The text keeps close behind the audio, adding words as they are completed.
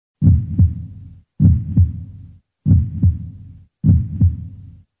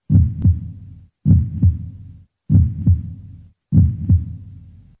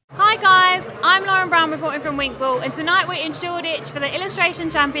Brown reporting from WinkBall, and tonight we're in Shoreditch for the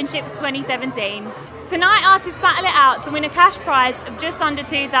Illustration Championships 2017. Tonight artists battle it out to win a cash prize of just under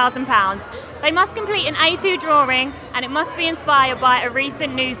 £2,000. They must complete an A2 drawing and it must be inspired by a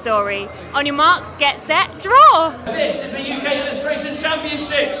recent news story. On your marks, get set, draw! This is the UK Illustration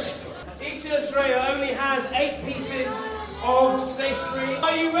Championships. Each illustrator only has 8 pieces of stationery.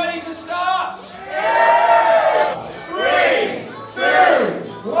 Are you ready to start? Yeah! 3, 2,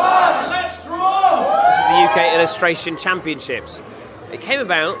 1, let's draw! This is the UK Illustration Championships. It came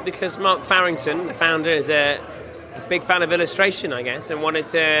about because Mark Farrington, the founder, is a big fan of illustration, I guess, and wanted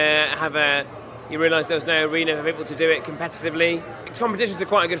to have he realised there was no arena for people to do it competitively. Competitions are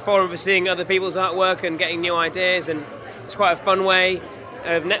quite a good forum for seeing other people's artwork and getting new ideas, and it's quite a fun way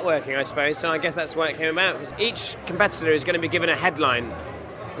of networking, I suppose. So I guess that's why it came about, because each competitor is going to be given a headline,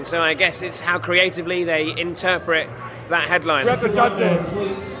 and so I guess it's how creatively they interpret that headline. We have to judge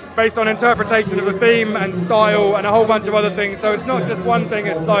it based on interpretation of the theme and style and a whole bunch of other things, so it's not just one thing.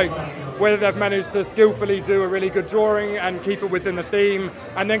 It's like whether they've managed to skillfully do a really good drawing and keep it within the theme,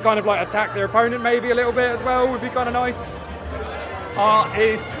 and then kind of like attack their opponent maybe a little bit as well would be kind of nice. Art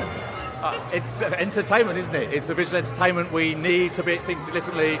is it's entertainment, isn't it? It's a visual entertainment. We need to think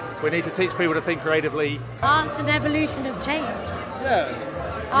differently. We need to teach people to think creatively. Art's an evolution of change. Yeah.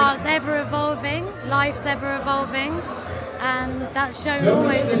 Art's ever evolving, life's ever evolving, and that's shown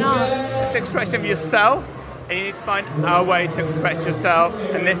always in art. It's an expression of yourself, and you need to find a way to express yourself,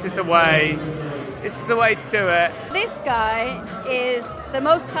 and this is the way to do it. This guy is the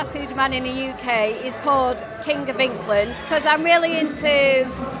most tattooed man in the UK. He's called King of England, because I'm really into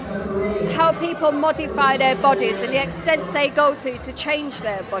how people modify their bodies and the extents they go to change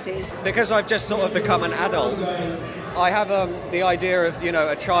their bodies. Because I've just sort of become an adult, I have the idea of,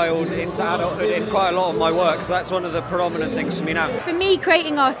 a child into adulthood in quite a lot of my work, so that's one of the predominant things for me now. For me,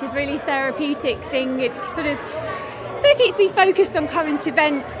 creating art is really a therapeutic thing. It sort of keeps me focused on current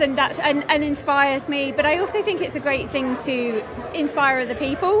events, and inspires me, but I also think it's a great thing to inspire other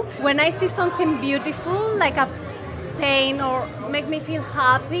people. When I see something beautiful, like a paint, or make me feel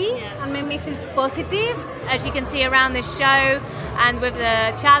happy and make me feel positive. As you can see around this show and with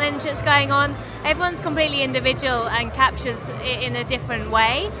the challenge that's going on, everyone's completely individual and captures it in a different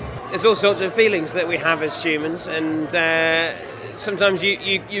way. There's all sorts of feelings that we have as humans, and sometimes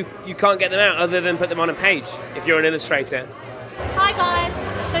you can't get them out other than put them on a page if you're an illustrator. Hi guys,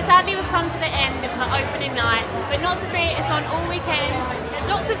 so sadly we've come to the end of the opening night, but not to be, it's on all weekend. There's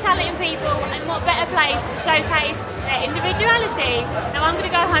lots of talented people, and what better place to showcase their individuality. Now I'm going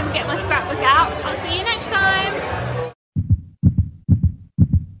to go home and get my scrapbook out. I'll see you next time.